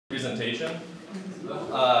presentation.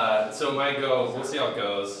 So it might go, we'll see how it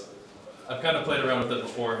goes. I've kind of played around with it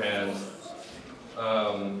beforehand.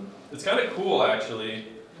 It's kind of cool, actually.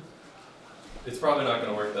 It's probably not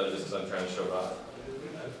going to work, though, just because I'm trying to show it off.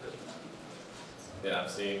 Yeah,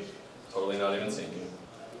 see? Totally not even syncing.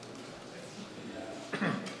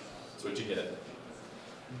 That's what you get.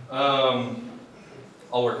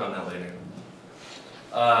 I'll work on that later.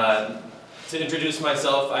 To introduce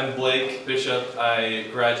myself, I'm Blake Bishop. I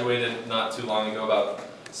graduated not too long ago, about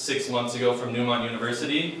 6 months ago, from Newmont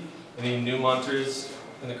University. Any Newmonters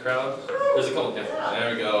in the crowd? There's a couple different.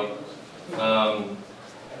 There we go.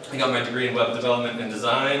 I got my degree in web development and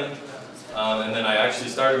design, and then I actually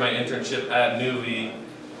started my internship at Nuvie,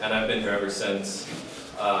 and I've been here ever since.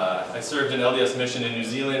 I served an LDS mission in New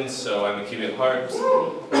Zealand, so I'm a Kiwi at heart.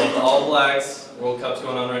 Love the All Blacks. World Cup's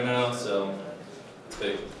going on right now, so it's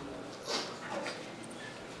big.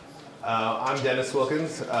 I'm Dennis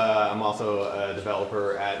Wilkins. I'm also a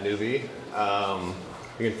developer at Nuvie.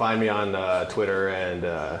 You can find me on Twitter and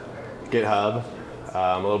GitHub.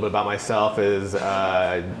 A little bit about myself is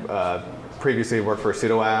I previously worked for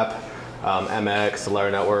SudoApp, MX,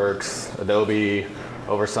 Solera Networks, Adobe,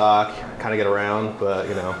 Overstock. Kind of get around, but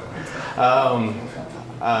you know.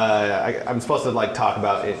 I'm supposed to like talk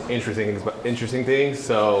about interesting things.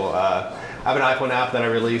 So I have an iPhone app that I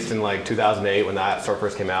released in like 2008 when the App Store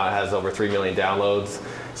first came out. It has over 3 million downloads.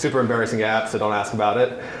 Super embarrassing app, so don't ask about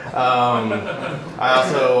it. I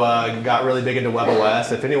also got really big into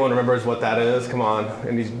WebOS. If anyone remembers what that is, come on.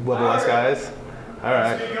 Any WebOS guys? All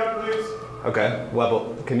right. Speak up, please. Okay.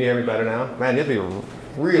 Can you hear me better now? Man, you have to be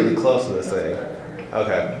really close to this thing.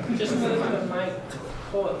 Okay. Just move the mic.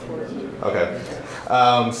 Pull it towards you. Okay.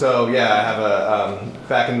 So yeah, I have a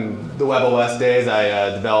back in the WebOS days,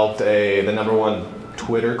 I developed the #1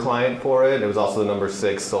 Twitter client for it. It was also the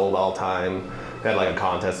 #6 sold all time. It had like a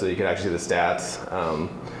contest so you could actually see the stats.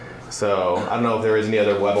 So I don't know if there is any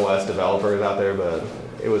other WebOS developers out there, but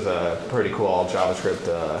it was a pretty cool JavaScript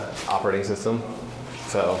operating system.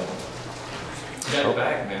 So. You got your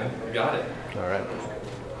back, man. You got it. All right.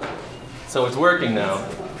 So it's working now.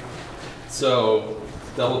 So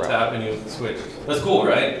double tap and you switch. That's cool,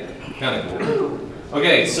 right? Kind of cool.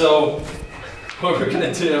 Okay, so what we're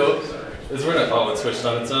gonna do is it switched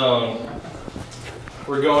on its own.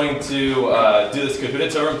 We're going to do this Kahoot.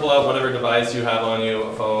 It's over and pull out whatever device you have on you,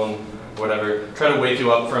 a phone, whatever. Try to wake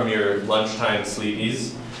you up from your lunchtime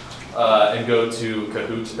sleepies and go to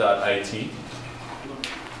kahoot.it.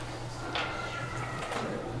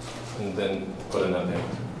 And then put in that name.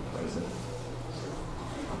 What is it?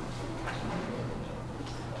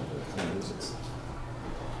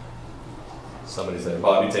 Somebody's there.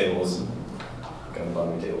 Bobby Tables. Got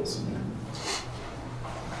Bobby Tables.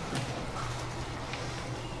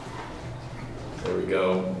 There we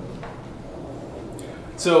go.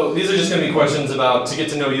 So these are just going to be questions about to get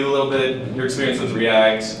to know you a little bit, your experience with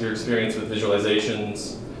React, your experience with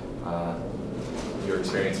visualizations, your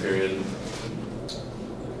experience period.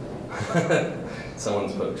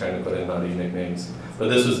 Someone's trying to put in naughty nicknames. But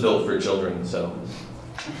this was built for children, so.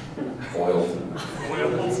 Foiled.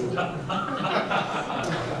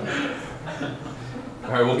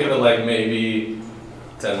 Alright, we'll give it like maybe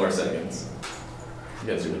 10 more seconds. You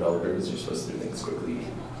guys are developers, you're supposed to do things quickly.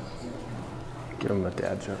 Give him a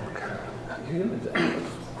dad joke. Give him a dad joke.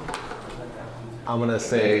 I'm gonna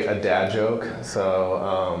say a dad joke,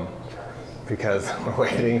 so because we're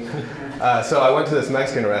waiting. So I went to this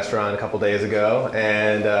Mexican restaurant a couple days ago,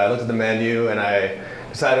 and I looked at the menu, and I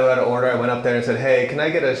decided what to order. I went up there and said, "Hey, can I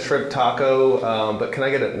get a shrimp taco? But can I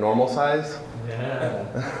get it normal size?" Yeah.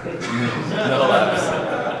 No laughs.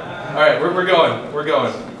 All right, we're going. We're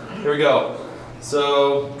going. Here we go.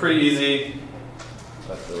 So pretty easy.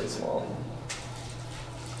 That's really small.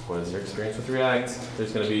 What is your experience with React?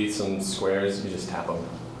 There's going to be some squares. You just tap them.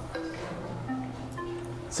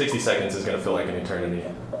 60 seconds is going to feel like an eternity.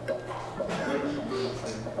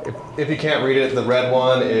 If you can't read it, the red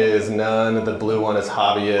one is none, the blue one is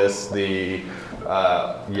hobbyist, the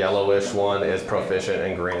yellowish one is proficient,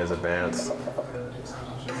 and green is advanced.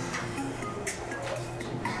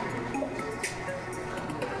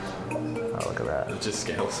 Oh, look at that. It just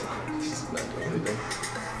scales. It's just not doing anything.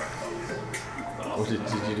 Oh, did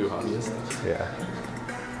you do hobbyist? Yeah.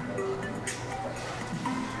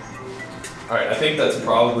 All right, I think that's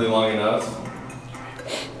probably long enough.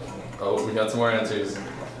 Oh, we got some more answers.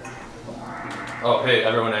 Oh, hey,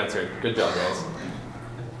 everyone answered. Good job, guys.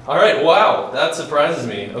 All right, wow, that surprises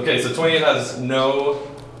me. Okay, so 28 has no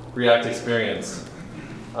React experience.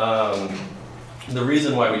 The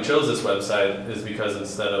reason why we chose this website is because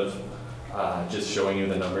instead of just showing you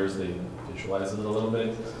the numbers, they visualize it a little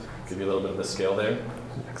bit, give you a little bit of a scale there.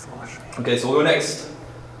 Next question. Okay, so we'll go next.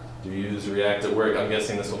 Do you use React at work? I'm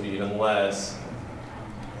guessing this will be even less.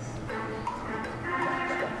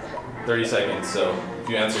 30 seconds, so if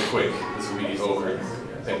you answer quick, this will be over.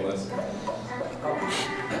 Painless.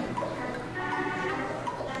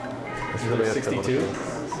 This is gonna be a 62?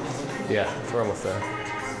 Yeah, we're almost there.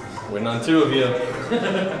 Waiting on 2 of you.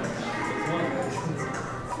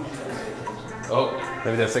 Oh,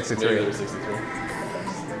 Maybe they're maybe 63. they're 63.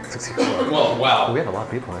 64. Well, wow. We have a lot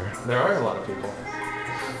of people here. There are a lot of people.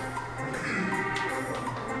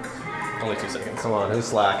 Only 2 seconds. Come on, who's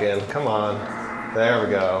slacking? Come on. There we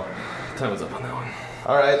go. Time is up on that one.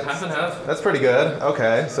 All right. Half and half. That's pretty good.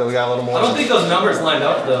 Okay, so we got a little more. I don't think those numbers lined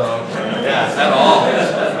up though. Yeah. At all.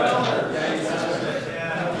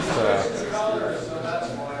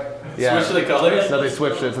 Yeah. Switch to the colors. No, they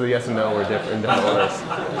switched it to the yes and no were different in different orders. So.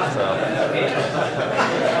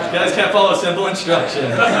 You guys can't follow simple instructions.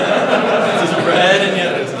 This is red and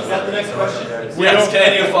yellow. Is that the next question? Yes,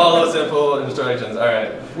 can you follow simple instructions? All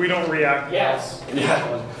right. We don't react. Yes. Yeah.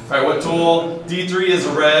 All right, what tool? D3 is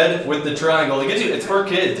red with the triangle. It gives you, it's for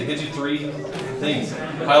kids. It gives you 3 things.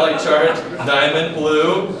 Highlight chart, diamond,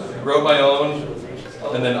 blue, wrote my own,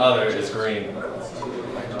 and then other is green.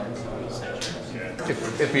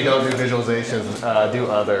 If you don't do visualizations, do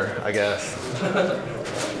other, I guess.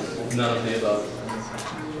 None of the above.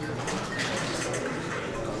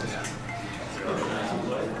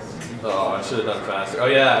 Oh, I should have done faster. Oh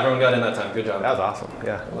yeah, everyone got in that time. Good job. That was awesome.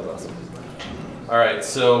 Yeah. That was awesome. All right,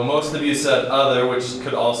 so most of you said other, which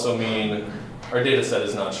could also mean our data set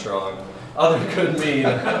is not strong. Other could mean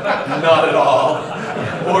not at all,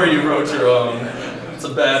 or you wrote your own. It's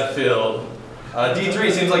a bad field.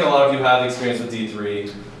 D3 seems like a lot of you have experience with D3.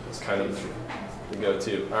 It's kind of the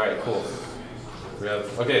go-to. All right, cool. We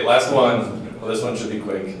have, okay, last one. Well, this one should be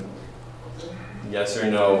quick. Yes or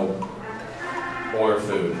no, or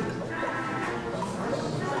food.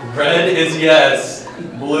 Red is yes,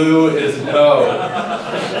 blue is no.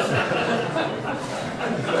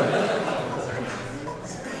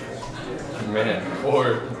 Man,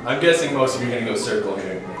 or I'm guessing most of you are gonna go circle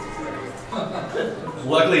here.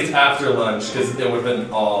 Luckily it's after lunch because it would have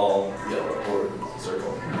been all yellow or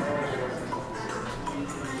circle.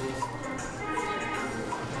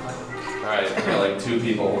 Alright, we got like 2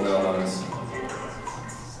 people who know on this.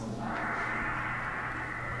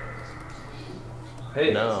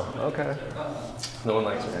 Hey. No. Okay. No one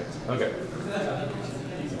likes React. Okay.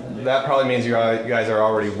 That probably means you guys are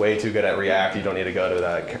already way too good at React. You don't need to go to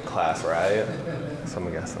that class, right? So I'm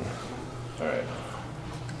guessing. Alright.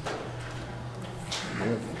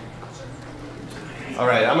 All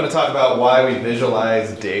right, I'm going to talk about why we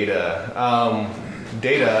visualize data.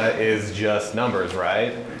 Data is just numbers,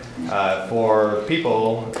 right? For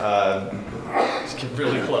people, Just get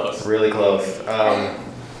really close. really close.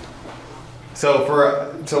 So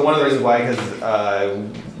one of the reasons why, because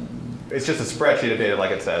it's just a spreadsheet of data,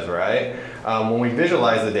 like it says, right? When we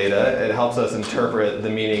visualize the data, it helps us interpret the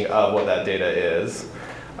meaning of what that data is.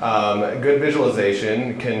 Good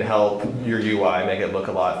visualization can help your UI make it look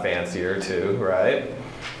a lot fancier too, right?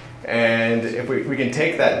 And if we can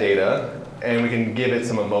take that data and we can give it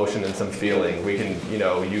some emotion and some feeling, we can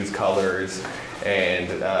use colors and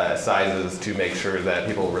sizes to make sure that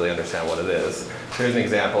people really understand what it is. So here's an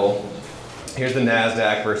example. Here's the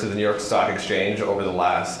NASDAQ versus the New York Stock Exchange over the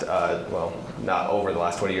last, well, not over the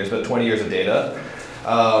last 20 years, but 20 years of data.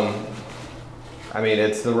 I mean,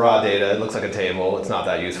 it's the raw data. It looks like a table. It's not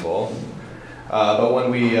that useful. But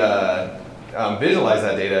when we visualize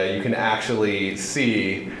that data, you can actually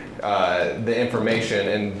see the information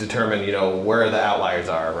and determine, where the outliers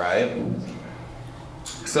are, right?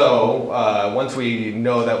 So once we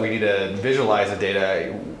know that we need to visualize the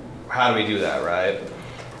data, how do we do that, right?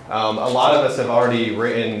 A lot of us have already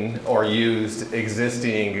written or used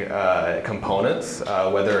existing components,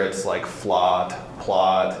 whether it's like float,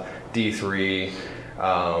 plot, D3,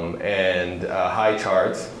 and high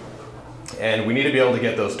charts, and we need to be able to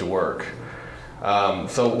get those to work.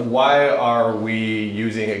 So why are we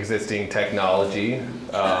using existing technology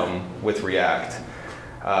with React?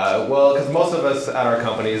 Well, because most of us at our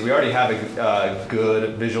companies, we already have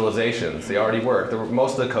good visualizations. They already work.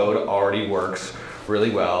 Most of the code already works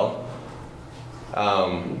really well.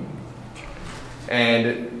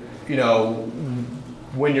 And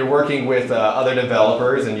when you're working with other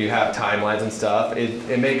developers and you have timelines and stuff,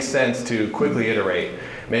 it makes sense to quickly iterate.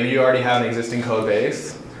 Maybe you already have an existing code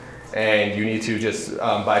base and you need to just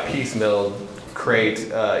by piecemeal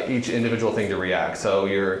create each individual thing to React. So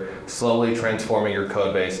you're slowly transforming your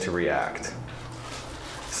code base to React.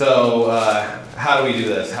 So how do we do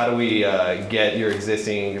this? How do we get your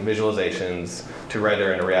existing visualizations to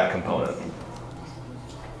render in a React component?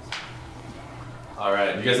 All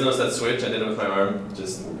right, you guys notice that switch? I did it with my arm,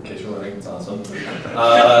 just in case you're wondering. It's awesome.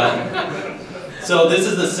 So this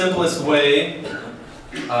is the simplest way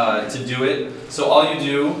to do it. So all you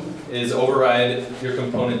do is override your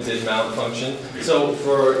component did mount function. So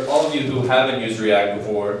for all of you who haven't used React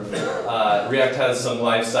before, React has some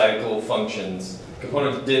lifecycle functions.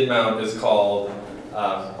 Component did mount is called,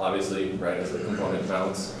 obviously, right, as the component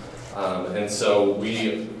mounts. And so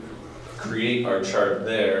we create our chart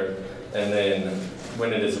there, and then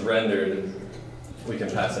when it is rendered, we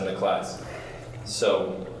can pass in the class.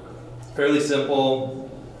 So fairly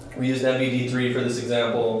simple. We used MVD3 for this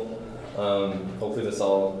example. Hopefully this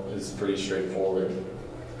all is pretty straightforward.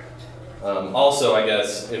 Also, I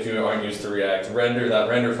guess, if you aren't used to React, that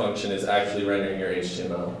render function is actually rendering your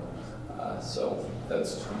HTML. So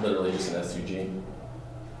that's literally just an SVG.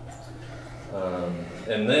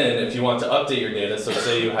 And then if you want to update your data, so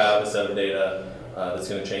say you have a set of data that's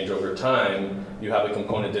going to change over time, you have a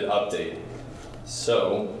component did update.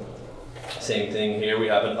 So same thing here, we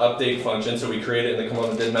have an update function, so we create it in the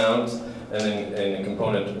component did mount, and then in the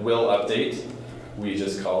component will update, we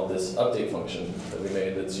just call this update function that we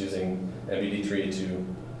made that's using MVD3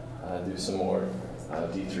 to do some more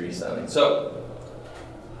D3 styling. So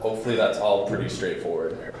hopefully that's all pretty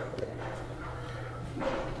straightforward.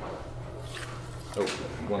 Oh,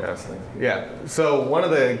 one last thing. Yeah, so one of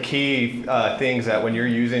the key things that when you're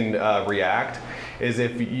using React is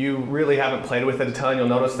if you really haven't played with it a ton, you'll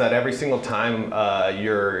notice that every single time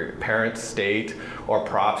your parent state or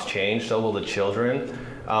props change, so will the children.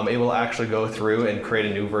 It will actually go through and create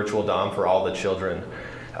a new virtual DOM for all the children.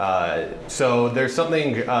 So there's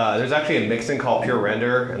something, there's actually a mixin called Pure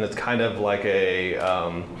Render, and it's kind of like a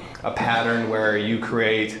pattern where you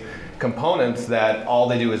create components that all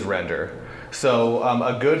they do is render. So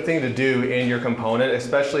a good thing to do in your component,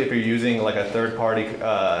 especially if you're using like a third-party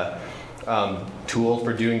tool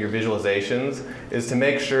for doing your visualizations, is to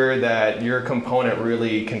make sure that your component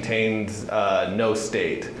really contains no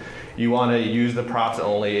state. You want to use the props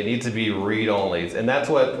only. It needs to be read-only, and that's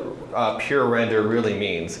what Pure Render really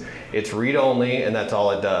means. It's read-only, and that's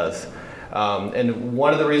all it does. And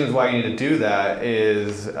one of the reasons why you need to do that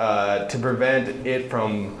is to prevent it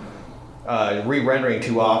from re-rendering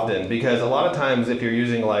too often, because a lot of times if you're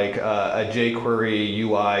using like a jQuery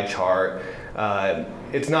UI chart,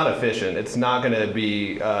 it's not efficient. It's not going to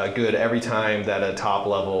be good every time that a top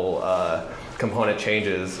level component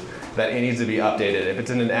changes, that it needs to be updated. If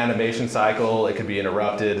it's in an animation cycle, it could be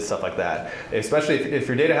interrupted, stuff like that. Especially if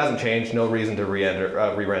your data hasn't changed, no reason to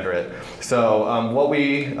re-render it. So what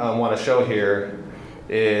we want to show here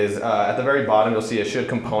is at the very bottom you'll see a should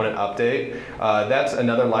component update. That's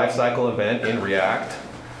another lifecycle event in React,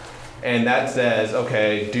 and that says,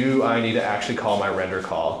 okay, do I need to actually call my render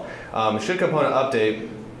call? Should component update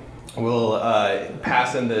will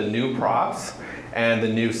pass in the new props and the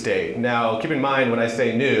new state. Now keep in mind when I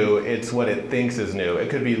say new, it's what it thinks is new. It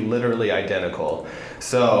could be literally identical.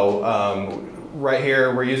 So right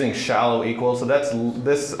here we're using shallow equal, so that's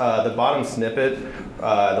this the bottom snippet,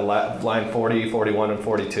 the line 40, 41, and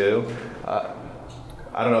 42. I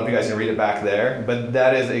don't know if you guys can read it back there, but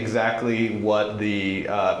that is exactly what the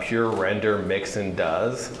Pure Render mixin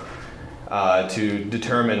does to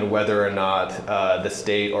determine whether or not the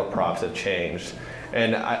state or props have changed.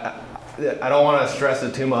 And I don't want to stress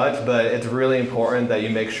it too much, but it's really important that you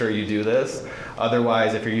make sure you do this.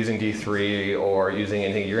 Otherwise, if you're using D3 or using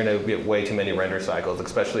anything, you're going to get way too many render cycles,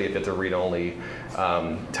 especially if it's a read-only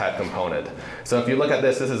type component. So if you look at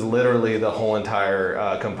this, this is literally the whole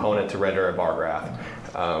entire component to render a bar graph.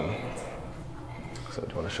 So do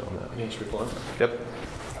you want to show them that? PHP 1? Yep.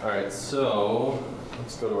 All right, so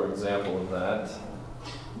let's go to our example of that.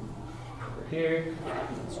 Over here,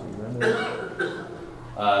 let's re-render.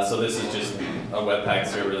 So this is just a Webpack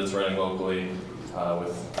server that's running locally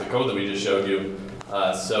with the code that we just showed you.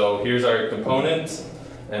 So here's our component,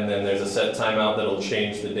 and then there's a set timeout that'll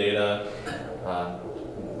change the data.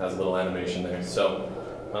 Has a little animation there. So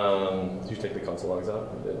did you take the console logs out?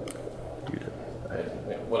 I did. You did.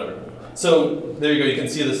 Yeah, whatever. So there you go. You can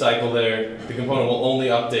see the cycle there. The component will only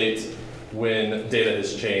update when data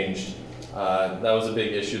has changed. That was a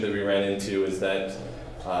big issue that we ran into, is that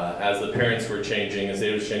as the parents were changing, as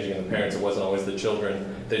data was changing in the parents, it wasn't always the children.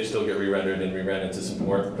 They'd still get re-rendered, and we ran into some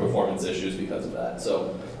performance issues because of that.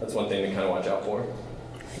 So that's one thing to kind of watch out for.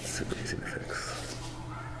 It's super easy to fix.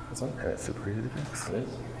 What's that? And it's super easy to fix. It is.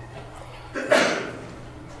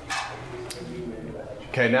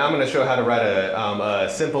 Okay, now I'm going to show how to write a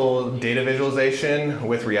simple data visualization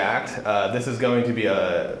with React. This is going to be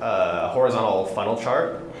a horizontal funnel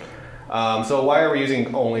chart. So why are we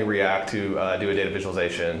using only React to do a data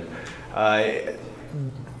visualization? To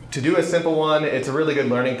do a simple one, it's a really good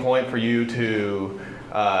learning point for you to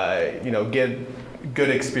get good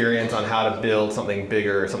experience on how to build something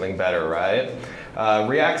bigger, something better, right?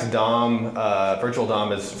 React's DOM, virtual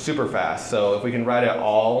DOM is super fast. So if we can write it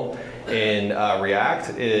all in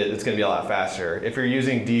React, it's going to be a lot faster. If you're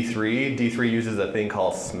using D3, D3 uses a thing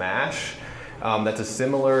called Smash. That's a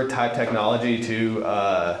similar type technology to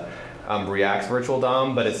React's virtual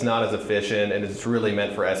DOM, but it's not as efficient, and it's really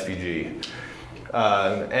meant for SVG.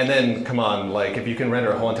 And then, come on, like if you can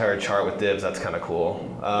render a whole entire chart with divs, that's kind of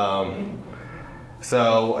cool.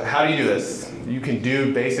 So how do you do this? You can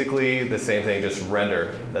do basically the same thing, just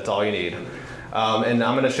render. That's all you need. And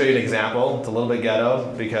I'm going to show you an example. It's a little bit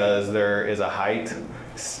ghetto because there is a height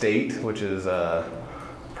state, which is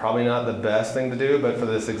probably not the best thing to do, but for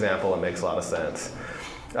this example, it makes a lot of sense.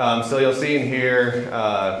 So you'll see in here,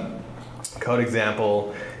 code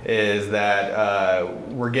example is that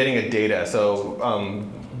we're getting a data. So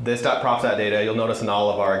this.props.data, you'll notice in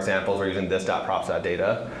all of our examples we're using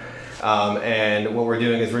this.props.data. And what we're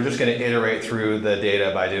doing is we're just going to iterate through the data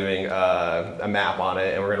by doing a map on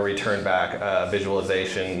it, and we're going to return back a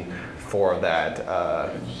visualization for that.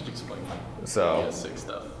 Just explain So ES6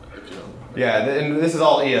 stuff if you don't. Yeah, and this is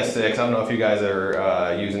all ES6. I don't know if you guys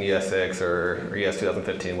are using ES6 or ES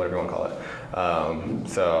 2015, whatever you want to call it.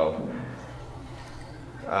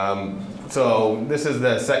 So this is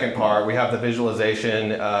the second part. We have the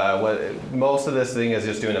visualization. Most of this thing is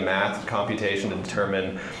just doing a math computation to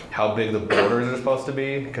determine how big the borders are supposed to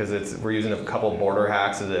be, because we're using a couple border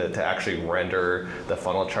hacks to actually render the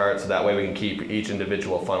funnel chart, so that way we can keep each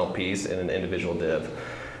individual funnel piece in an individual div.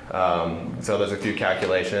 So there's a few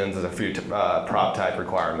calculations, there's a few prop type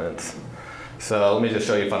requirements. So let me just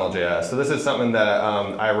show you Funnel.js. So this is something that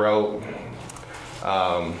I wrote,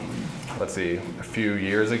 let's see, a few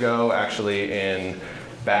years ago, actually in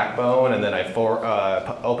Backbone, and then I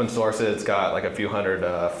open source it. It's got like a few hundred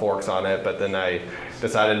forks on it, but then I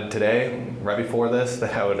decided today, right before this,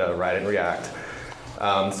 that I would write it in React.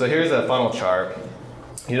 So here's a funnel chart.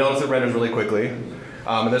 You notice it renders really quickly,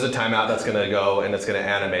 and there's a timeout that's going to go and it's going to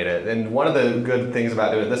animate it. And one of the good things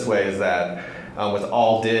about doing it this way is that with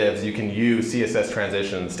all divs, you can use CSS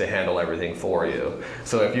transitions to handle everything for you.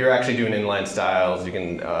 So if you're actually doing inline styles, you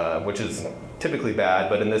can, which is typically bad,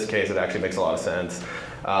 but in this case it actually makes a lot of sense.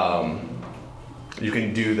 You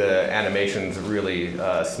can do the animations really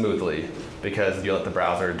smoothly because you let the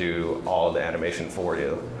browser do all of the animation for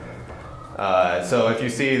you. So if you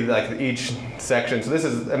see like each section, so this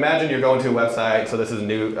is, imagine you're going to a website, so this is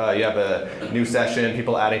new, you have a new session,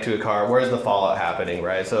 people adding to a cart, where's the fallout happening,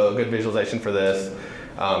 right? So a good visualization for this,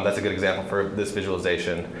 that's a good example for this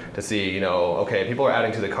visualization to see, okay, people are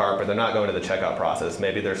adding to the cart, but they're not going to the checkout process.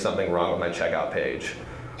 Maybe there's something wrong with my checkout page.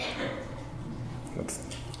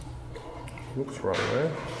 Oops, wrong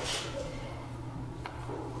way.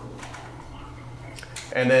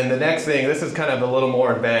 And then the next thing, this is kind of a little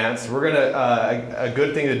more advanced. We're gonna, a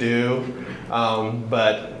good thing to do,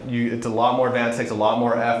 but it's a lot more advanced, takes a lot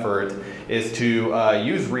more effort, is to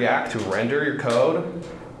use React to render your code,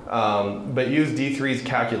 but use D3's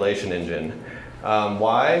calculation engine.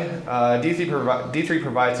 Why? D3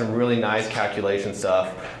 provides some really nice calculation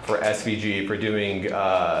stuff for SVG, for doing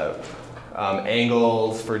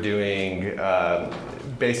angles, for doing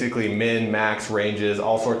basically min, max ranges,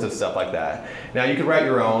 all sorts of stuff like that. Now you could write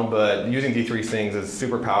your own, but using D3's things is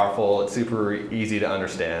super powerful, it's super easy to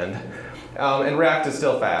understand. And React is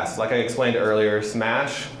still fast. Like I explained earlier,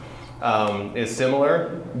 Smash is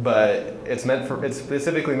similar, but it's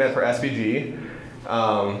specifically meant for SVG.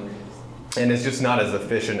 And it's just not as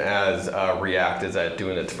efficient as React is at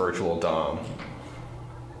doing its virtual DOM.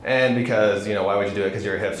 And because, why would you do it? Because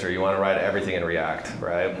you're a hipster, you want to write everything in React,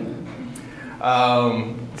 right?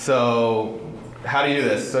 So how do you do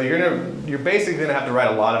this? So you're basically going to have to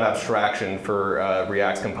write a lot of abstraction for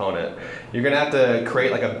React's component. You're going to have to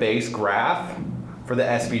create like a base graph for the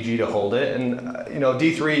SVG to hold it. And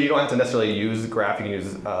D3, you don't have to necessarily use the graph, you can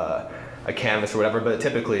use a canvas or whatever, but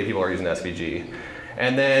typically people are using SVG.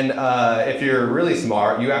 And then if you're really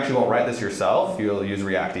smart, you actually won't write this yourself. You'll use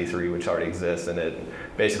React D3, which already exists, and it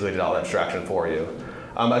basically did all the abstraction for you.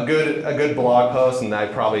 A good blog post, and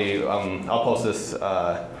I'll post this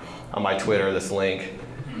on my Twitter, this link.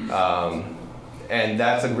 And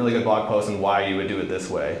that's a really good blog post on why you would do it this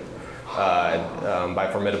way, by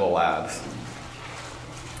Formidable Labs.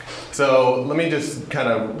 So let me just kind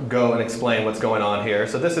of go and explain what's going on here.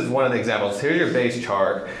 So this is one of the examples. Here's your base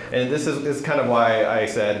chart, and this is kind of why I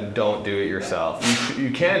said don't do it yourself.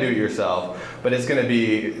 You can do it yourself, but it's going to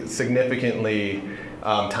be significantly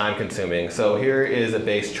time consuming. So here is a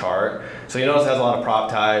base chart. So you notice it has a lot of prop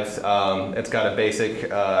types. It's got a basic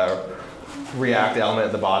React element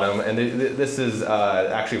at the bottom, and this is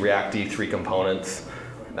actually React D3 components,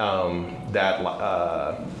 that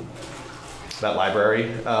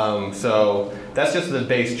library. So that's just the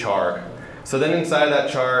base chart. So then inside that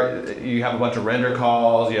chart, you have a bunch of render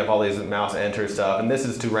calls, you have all these mouse enter stuff, and this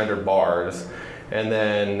is to render bars. And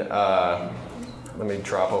then, let me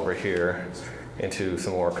drop over here into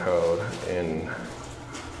some more code in.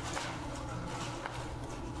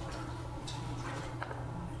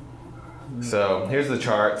 So here's the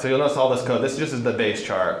chart. So you'll notice all this code. This just is the base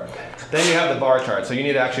chart. Then you have the bar chart. So you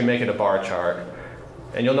need to actually make it a bar chart.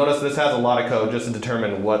 And you'll notice this has a lot of code just to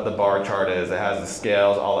determine what the bar chart is. It has the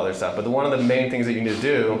scales, all other stuff. But one of the main things that you need to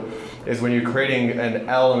do is when you're creating an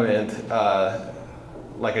element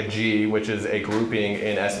like a G, which is a grouping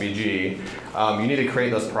in SVG, you need to create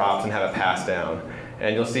those props and have it passed down.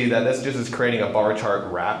 And you'll see that this just is creating a bar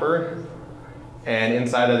chart wrapper. And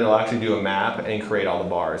inside it, it'll actually do a map and create all the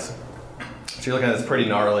bars. So you're looking at this pretty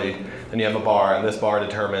gnarly. Then you have a bar, and this bar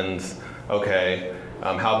determines, okay,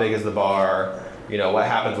 how big is the bar? You know, what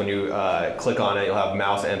happens when you click on it, you'll have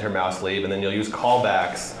mouse enter, mouse leave, and then you'll use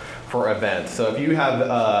callbacks for events. So if you have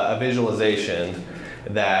a visualization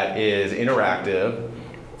that is interactive,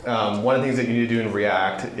 one of the things that you need to do in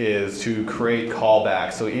React is to create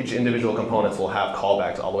callbacks. So each individual components will have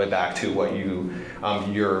callbacks all the way back to what you,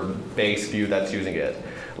 your base view that's using it.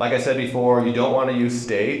 Like I said before, you don't want to use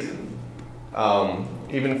state.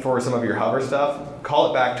 Even for some of your hover stuff,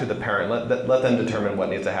 call it back to the parent. Let them determine what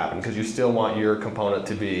needs to happen, because you still want your component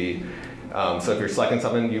to be, so if you're selecting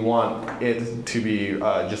something, you want it to be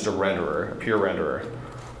just a renderer, a pure renderer.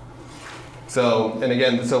 So, and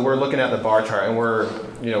again, so we're looking at the bar chart, and we're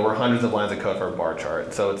hundreds of lines of code for a bar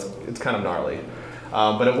chart, so it's kind of gnarly.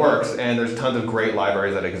 But it works, and there's tons of great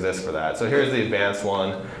libraries that exist for that. So here's the advanced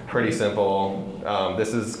one, pretty simple.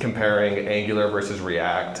 This is comparing Angular versus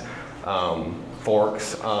React.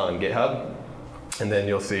 Forks on GitHub, and then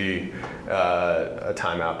you'll see a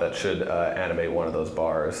timeout that should animate one of those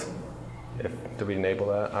bars. Did we enable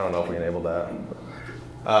that? I don't know if we enabled that.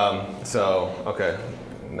 So, okay,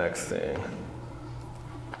 next thing.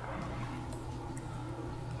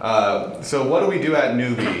 So what do we do at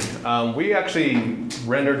Nuvie? We actually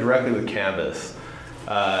render directly with Canvas.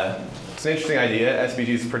 It's an interesting idea. SVG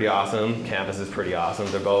is pretty awesome. Canvas is pretty awesome.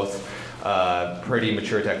 They're both pretty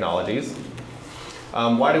mature technologies.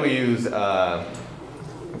 Why do we use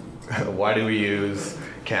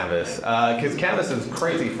Canvas? Because Canvas is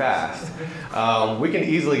crazy fast. We can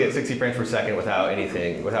easily get 60 frames per second without any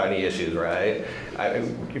issues, right?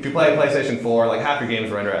 If you play PlayStation 4, like half your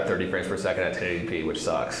games render at 30 frames per second at 1080p, which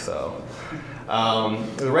sucks. So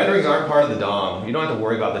the renderings aren't part of the DOM. You don't have to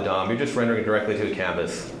worry about the DOM. You're just rendering directly to the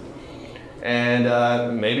canvas. And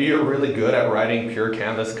maybe you're really good at writing pure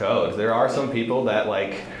Canvas code. There are some people that,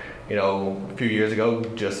 like, a few years ago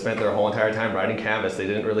just spent their whole entire time writing Canvas. They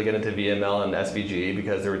didn't really get into VML and SVG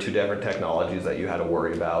because there were two different technologies that you had to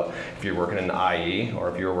worry about if you're working in IE or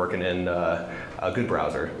if you were working in a good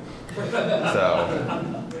browser. So,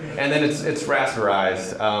 and then it's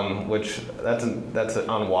rasterized, which that's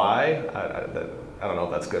on Y. I don't know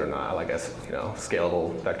if that's good or not. I guess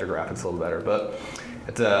scalable vector graphics a little better, but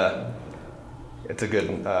it's a good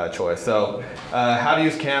choice. So how to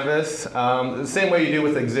use Canvas? The same way you do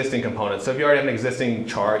with existing components. So if you already have an existing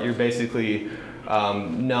chart, you're basically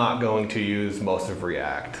not going to use most of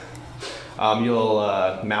React. You'll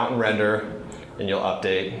mount and render, and you'll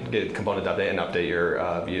get component to update and update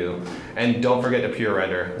your view. And don't forget to pure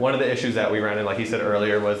render. One of the issues that we ran in, like he said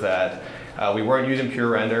earlier, was that we weren't using pure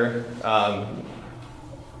render.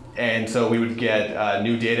 And so we would get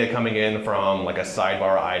new data coming in from like a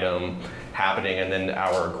sidebar item happening, and then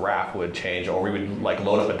our graph would change, or we would like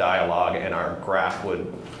load up a dialog and our graph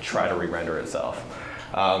would try to re-render itself.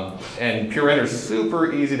 And pure render is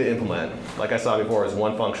super easy to implement. Like I saw before, it's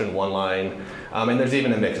one function, one line, and there's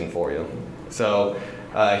even a mixin for you. So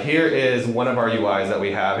here is one of our UIs that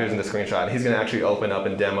we have. Here's in the screenshot. He's going to actually open up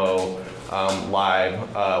and demo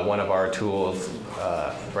live one of our tools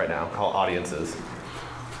right now called Audiences.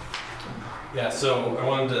 Yeah, so I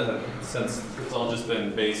wanted to, since it's all just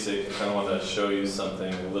been basic, I kind of wanted to show you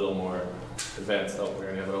something a little more advanced. Oh, we're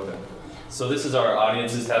going to have it open. So this is our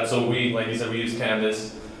Audiences tab. So we, like you said, we use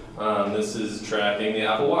Canvas. This is tracking the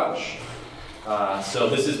Apple Watch. So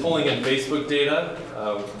this is pulling in Facebook data.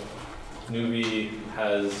 Nuvi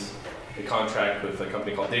has a contract with a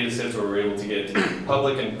company called DataSift where we're able to get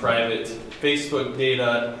public and private Facebook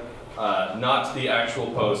data, not the actual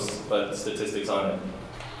posts, but statistics on it.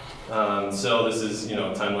 So this is, a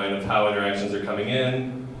timeline of how interactions are coming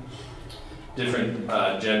in, different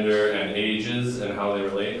gender and ages and how they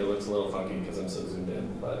relate. It looks a little funky because I'm so zoomed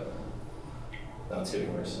in, but now it's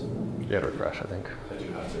getting worse. You gotta refresh, I think. I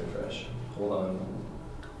do have to refresh. Hold on.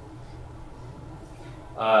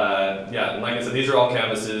 Yeah, and like I said, these are all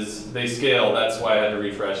canvases. They scale. That's why I had to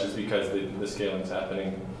refresh, is because the scaling's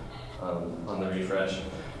happening on the refresh.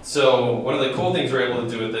 So one of the cool things we're able to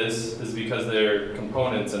do with this is because they're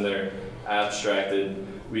components and they're abstracted,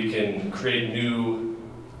 we can create new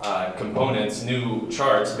components, new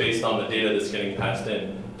charts based on the data that's getting passed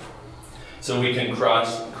in. So we can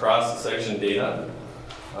cross-section data.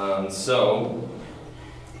 So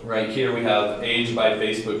right here we have age by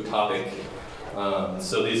Facebook topic.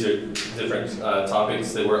 So these are different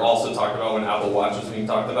topics that were also talked about when Apple Watch was being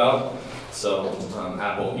talked about. So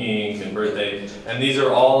Apple Inc. and birthday. And these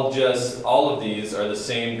are all of these are the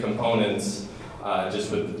same components, just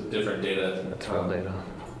with different data. That's real data.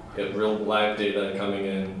 Get real live data coming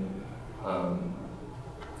in.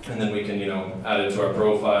 And then we can, add it to our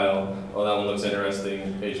profile. Oh, that one looks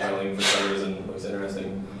interesting. Page filing for some reason looks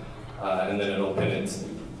interesting. And then it'll pin it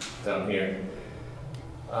down here.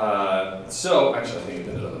 So, actually I think you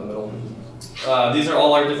pinned it up in the middle. These are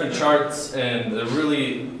all our different charts, and they're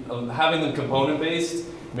really, having them component-based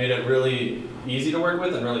made it really easy to work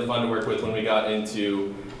with and really fun to work with when we got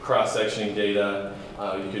into cross-sectioning data.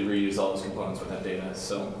 You could reuse all those components with that data.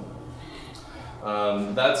 So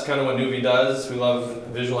that's kind of what Nuvi does. We love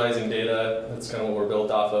visualizing data. That's kind of what we're built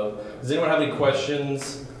off of. Does anyone have any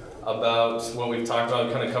questions about what we've talked about?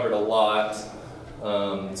 We kind of covered a lot.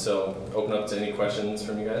 So open up to any questions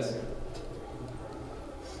from you guys.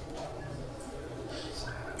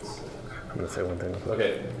 I'm gonna say one thing.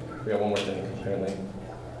 Okay, we got one more thing apparently.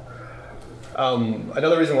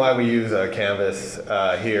 Another reason why we use Canvas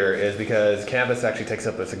here is because Canvas actually takes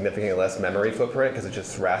up a significantly less memory footprint because it's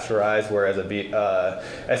just rasterized, whereas a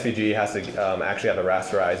SVG has to actually have a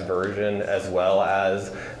rasterized version as well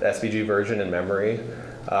as the SVG version in memory.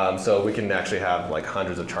 So we can actually have like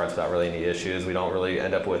hundreds of charts without really any issues. We don't really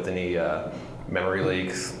end up with any memory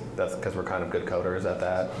leaks. That's because we're kind of good coders at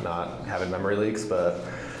that, not having memory leaks. But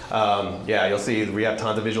yeah, you'll see we have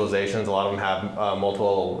tons of visualizations. A lot of them have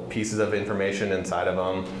multiple pieces of information inside of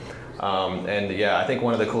them. And yeah, I think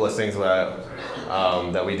one of the coolest things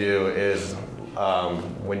that we do is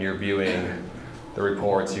when you're viewing the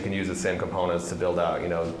reports, you can use the same components to build out,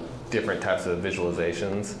 different types of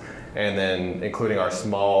visualizations. And then including our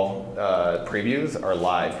small previews are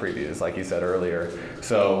live previews, like you said earlier.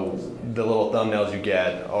 So the little thumbnails you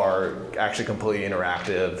get are actually completely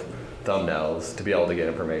interactive thumbnails to be able to get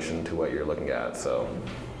information to what you're looking at. So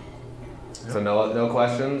no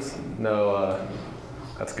questions? No,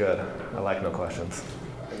 that's good. I like no questions.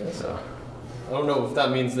 So. I don't know if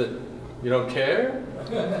that means that you don't care,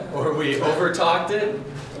 or we over-talked it,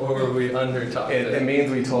 or we under-talked it. It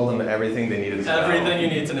means we told them everything they needed to know. Everything you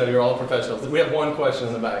need to know. You're all professionals. We have one question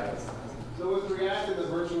in the back. So with React and the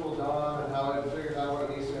virtual DOM and how it figured out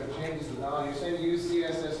what it needs to change the DOM, you're saying to use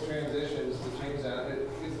CSS transitions to change that.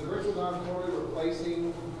 Is the virtual DOM totally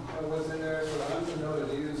replacing what's in there? So I'm to know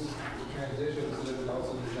to use the transitions so that it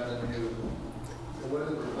also does not new. So what is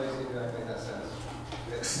it replacing exactly in that sense?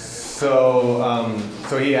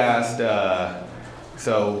 So he asked,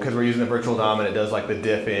 so because we're using the virtual DOM and it does like the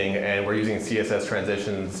diffing, and we're using CSS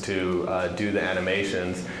transitions to do the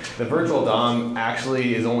animations. The virtual DOM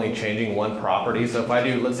actually is only changing one property. So if I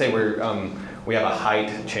do, let's say we have a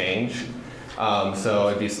height change. So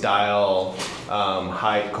it'd be style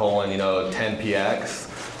height : 10px.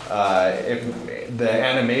 If the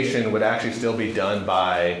animation would actually still be done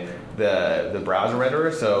by the browser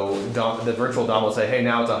renderer, so the virtual DOM will say, hey,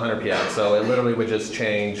 now it's 100px. So it literally would just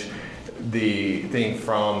change the thing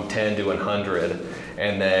from 10 to 100,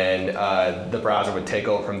 and then the browser would take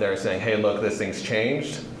over from there saying, hey, look, this thing's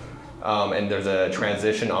changed, and there's a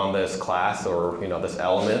transition on this class or this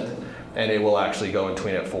element, and it will actually go and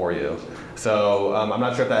tween it for you. So I'm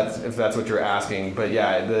not sure if that's what you're asking, but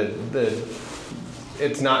yeah,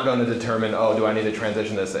 it's not going to determine, oh, do I need to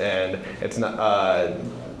transition this, and it's not.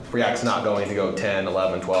 React's not going to go 10,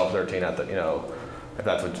 11, 12, 13 at the, if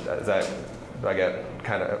that's what, do I get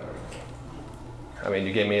kind of, I mean,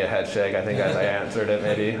 you gave me a head shake. I think I answered it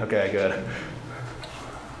maybe. Okay, good.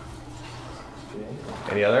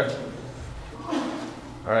 Any other?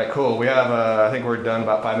 All right, cool. We have, I think we're done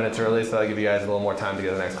about 5 minutes early, so that'll give you guys a little more time to get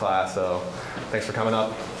to the next class. So thanks for coming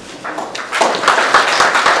up.